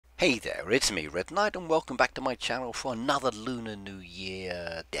Hey there, it's me, Red Knight, and welcome back to my channel for another Lunar New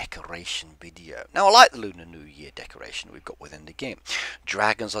Year decoration video. Now, I like the Lunar New Year decoration we've got within the game.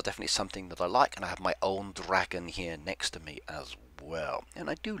 Dragons are definitely something that I like, and I have my own dragon here next to me as well. And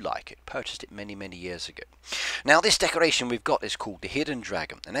I do like it. Purchased it many years ago. Now, this decoration we've got is called the Hidden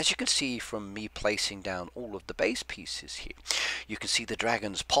Dragon, and as you can see from me placing down all of the base pieces here, you can see the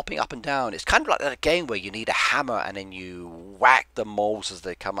dragons popping up and down. It's kind of like that game where you need a hammer and then you whack the moles as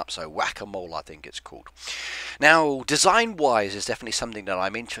they come up. So whack-a-mole, I think it's called. Now, design-wise is definitely something that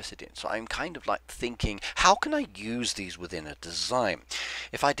I'm interested in. So I'm kind of like thinking, how can I use these within a design?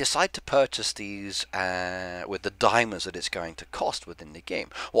 If I decide to purchase these with the diamonds that it's going to cost within the game,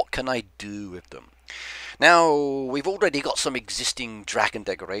 what can I do with them? Now, we've already got some existing dragon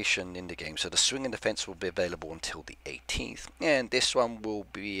decoration in the game, so the swing and the fence will be available until the 18th, and this one will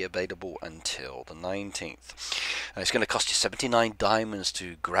be available until the 19th. It's going to cost you 79 diamonds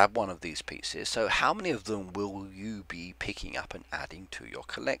to grab one of these pieces, so how many of them will you be picking up and adding to your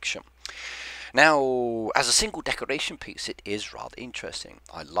collection? Now, as a single decoration piece, it is rather interesting.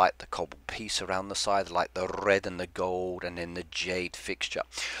 I like the cobble piece around the side, I like the red and the gold, and then the jade fixture.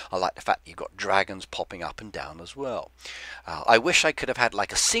 I like the fact that you've got dragons popping up and down as well. I wish I could have had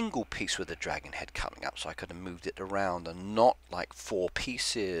like a single piece with a dragon head coming up, so I could have moved it around and not like four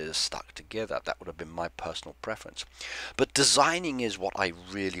pieces stuck together. That would have been my personal preference. But designing is what I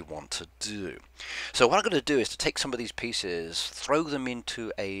really want to do. So what I'm going to do is to take some of these pieces, throw them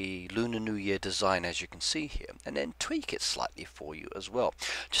into a Lunar New Year design as you can see here, and then tweak it slightly for you as well,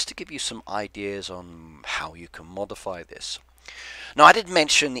 just to give you some ideas on how you can modify this. Now, I did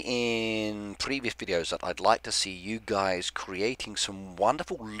mention in previous videos that I'd like to see you guys creating some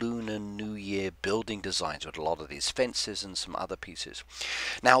wonderful Lunar New Year building designs with a lot of these fences and some other pieces.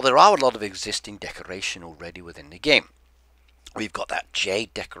 Now, there are a lot of existing decoration already within the game. We've got that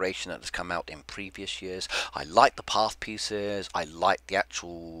jade decoration that has come out in previous years. I like the path pieces. I like the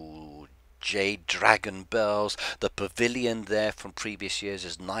actual jade dragon bells. The pavilion there from previous years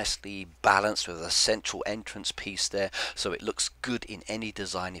is nicely balanced with a central entrance piece there, so it looks good in any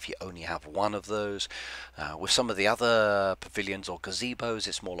design if you only have one of those. With some of the other pavilions or gazebos,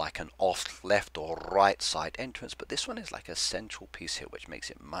 it's more like an off, left or right side entrance, but this one is like a central piece here, which makes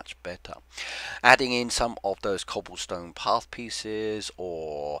it much better. Adding in some of those cobblestone path pieces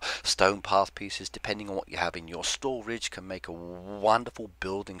or stone path pieces, depending on what you have in your storage, can make a wonderful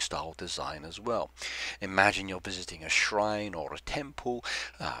building style design as well. Imagine you're visiting a shrine or a temple,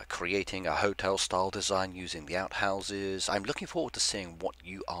 creating a hotel style design using the outhouses. I'm looking forward to seeing what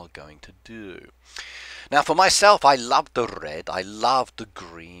you are going to do. Now, for myself, I love the red, I love the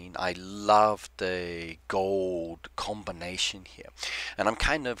green, I love the gold combination here. And I'm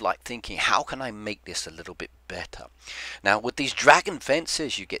kind of like thinking, how can I make this a little bit better? Now, with these dragon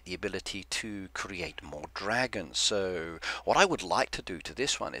fences, you get the ability to create more dragons. So what I would like to do to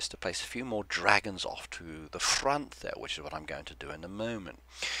this one is to place a few more dragons off to the front there, which is what I'm going to do in a moment.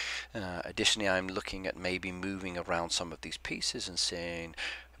 Additionally, I'm looking at maybe moving around some of these pieces and seeing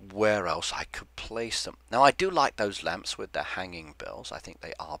where else I could place them. Now, I do like those lamps with the hanging bells. I think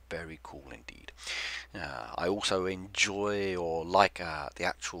they are very cool indeed. I also enjoy or like the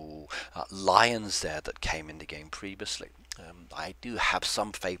actual lions there that came in the game previously. I do have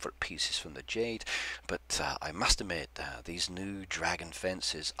some favourite pieces from the jade, but I must admit these new dragon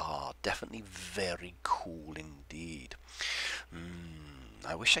fences are definitely very cool indeed.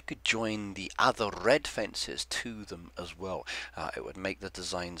 I wish I could join the other red fences to them as well. It would make the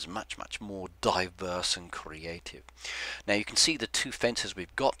designs much more diverse and creative. Now, you can see the two fences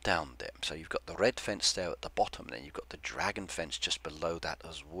we've got down there. So you've got the red fence there at the bottom, and then you've got the dragon fence just below that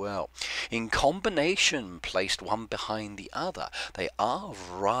as well. In combination, placed one behind the other, they are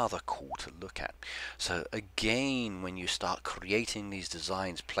rather cool to look at. So again, when you start creating these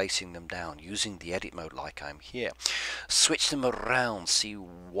designs, placing them down, using the edit mode like I'm here, switch them around, see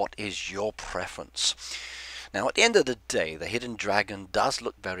what is your preference. Now, at the end of the day, the hidden dragon does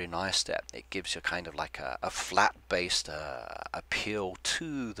look very nice there. It gives you kind of like a flat-based appeal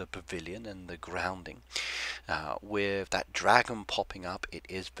to the pavilion and the grounding. With that dragon popping up, it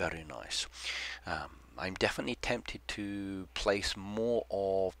is very nice. I'm definitely tempted to place more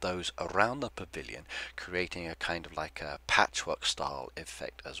of those around the pavilion, creating a kind of like a patchwork style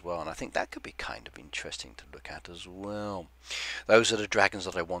effect as well, and I think that could be kind of interesting to look at as well. Those are the dragons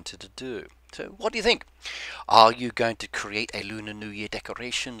that I wanted to do. So what do you think? Are you going to create a Lunar New Year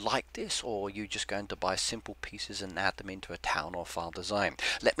decoration like this, or are you just going to buy simple pieces and add them into a town or farm design?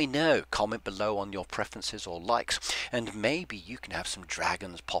 Let me know. Comment below on your preferences or likes, and maybe you can have some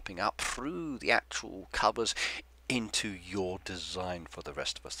dragons popping up through the actual covers into your design for the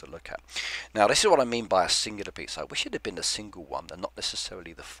rest of us to look at. Now this is what I mean by a singular piece. I wish it had been a single one and not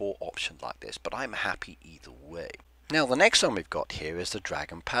necessarily the 4 option like this, but I'm happy either way. Now the next one we've got here is the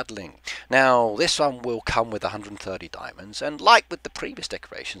dragon paddling. Now this one will come with 130 diamonds, and like with the previous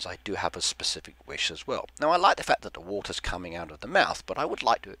decorations I do have a specific wish as well. Now I like the fact that the water's coming out of the mouth, but I would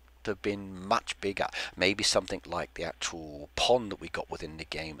like to have been much bigger, maybe something like the actual pond that we got within the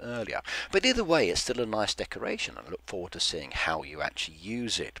game earlier. But either way, it's still a nice decoration, and I look forward to seeing how you actually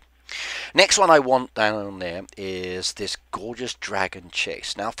use it. Next one I want down there is this gorgeous dragon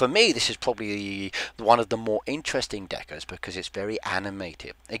chase. Now for me this is probably one of the more interesting decos because it's very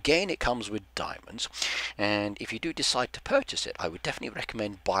animated. Again, it comes with diamonds, and if you do decide to purchase it, I would definitely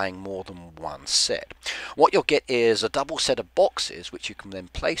recommend buying more than one set. What you'll get is a double set of boxes which you can then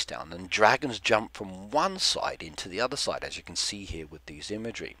place down, and dragons jump from one side into the other side, as you can see here with these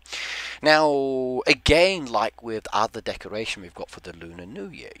imagery. Now again, like with other decoration we've got for the Lunar New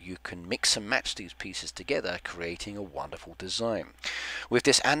Year, you can mix and match these pieces together, creating a wonderful design. With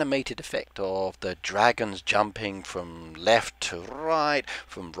this animated effect of the dragons jumping from left to right,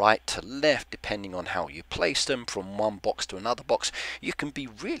 from right to left, depending on how you place them, from one box to another box, you can be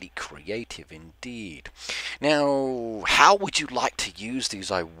really creative indeed. Now, how would you like to use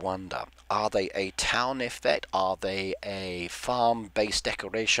these, I wonder? Are they a town effect? Are they a farm-based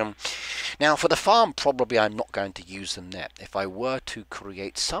decoration? Now, for the farm, probably I'm not going to use them there. If I were to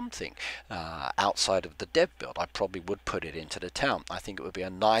create something outside of the dev build, I probably would put it into the town. I think it would be a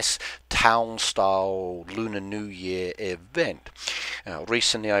nice town-style Lunar New Year event.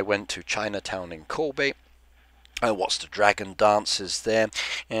 Recently, I went to Chinatown in Kobe. I watched the dragon dances there,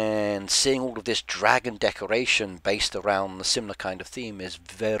 and seeing all of this dragon decoration based around the similar kind of theme is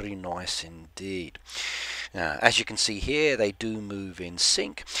very nice indeed. As you can see here, they do move in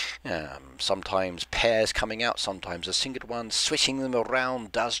sync, sometimes pairs coming out, sometimes a single one. Switching them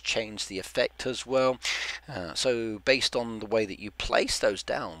around does change the effect as well, so based on the way that you place those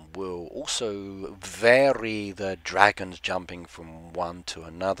down will also vary the dragons jumping from one to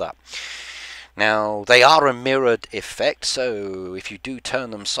another. Now, they are a mirrored effect, so if you do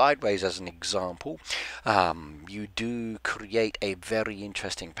turn them sideways as an example, you do create a very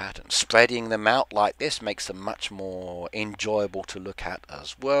interesting pattern. Spreading them out like this makes them much more enjoyable to look at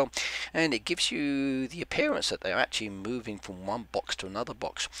as well, and it gives you the appearance that they're actually moving from one box to another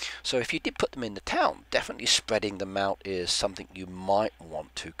box. So if you did put them in the town, definitely spreading them out is something you might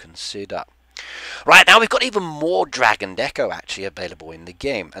want to consider. Right, now we've got even more dragon deco actually available in the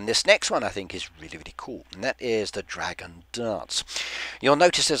game, and this next one I think is really cool, and that is the dragon dance. You'll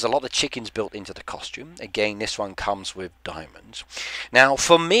notice there's a lot of chickens built into the costume. Again, this one comes with diamonds. Now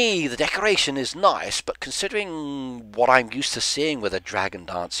for me the decoration is nice, but considering what I'm used to seeing with a dragon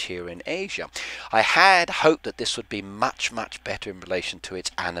dance here in Asia, I had hoped that this would be much better in relation to its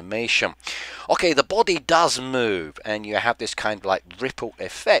animation. Okay, the body does move, and you have this kind of like ripple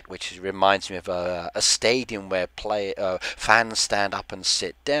effect, which reminds me of a stadium where fans stand up and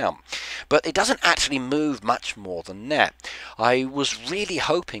sit down, but it doesn't actually move much more than that. I was really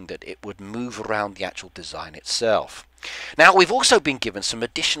hoping that it would move around the actual design itself. Now we've also been given some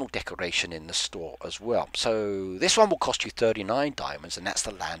additional decoration in the store as well. So this one will cost you 39 diamonds, and that's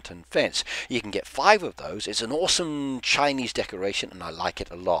the lantern fence. You can get 5 of those. It's an awesome Chinese decoration and I like it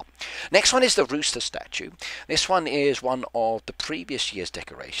a lot. Next one is the rooster statue. This one is one of the previous year's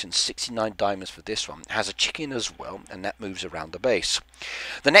decorations. 69 diamonds for this one. It has a chicken as well, and that moves around the base.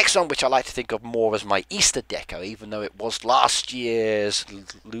 The next one, which I like to think of more as my Easter deco, even though it was last year's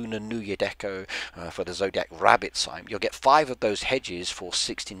Lunar New Year deco for the Zodiac Rabbit sign, you'll get 5 of those hedges for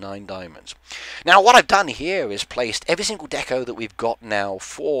 69 diamonds. Now what I've done here is placed every single deco that we've got now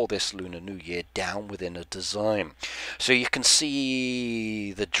for this Lunar New Year down within a design. So you can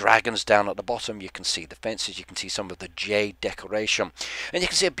see the dragons down at the bottom, you can see the fences, you can see some of the jade decoration, and you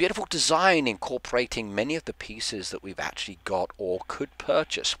can see a beautiful design incorporating many of the pieces that we've actually got or could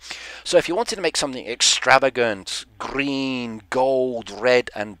purchase. So if you wanted to make something extravagant, green, gold, red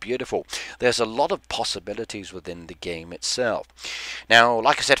and beautiful, there's a lot of possibilities within the game itself. Now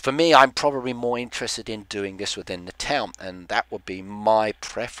like I said, for me I'm probably more interested in doing this within the town, and that would be my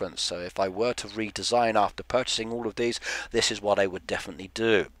preference. So if I were to redesign after purchasing all of these, this is what I would definitely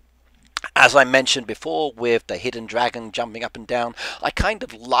do. As I mentioned before, with the hidden dragon jumping up and down, I kind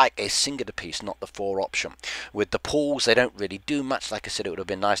of like a singular piece, not the 4 option. With the pools, they don't really do much. Like I said, it would have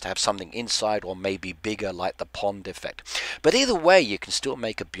been nice to have something inside or maybe bigger like the pond effect. But either way, you can still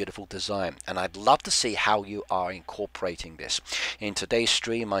make a beautiful design, and I'd love to see how you are incorporating this. In today's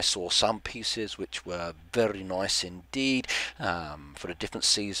stream, I saw some pieces which were very nice indeed, for the different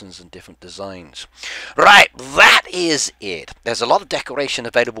seasons and different designs. Right, that is it. There's a lot of decoration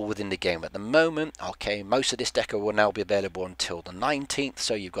available within the game at the moment. Okay, most of this deco will now be available until the 19th,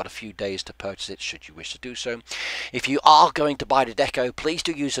 so you've got a few days to purchase it should you wish to do so. If you are going to buy the deco, please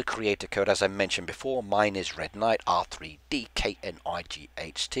do use a creator code. As I mentioned before, mine is Red Knight,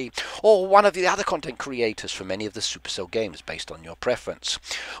 R3DKNIGHT, or one of the other content creators from any of the Supercell games based on your preference.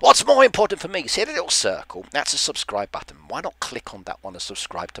 What's more important for me, see the little circle, that's a subscribe button. Why not click on that one and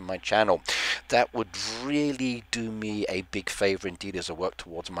subscribe to my channel? That would really do me a big favor indeed as I work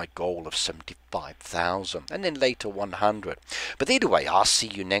towards my goal of 75,000 and then later 100. But either way, I'll see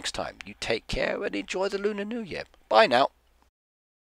you next time. You take care and enjoy the Lunar New Year. Bye now.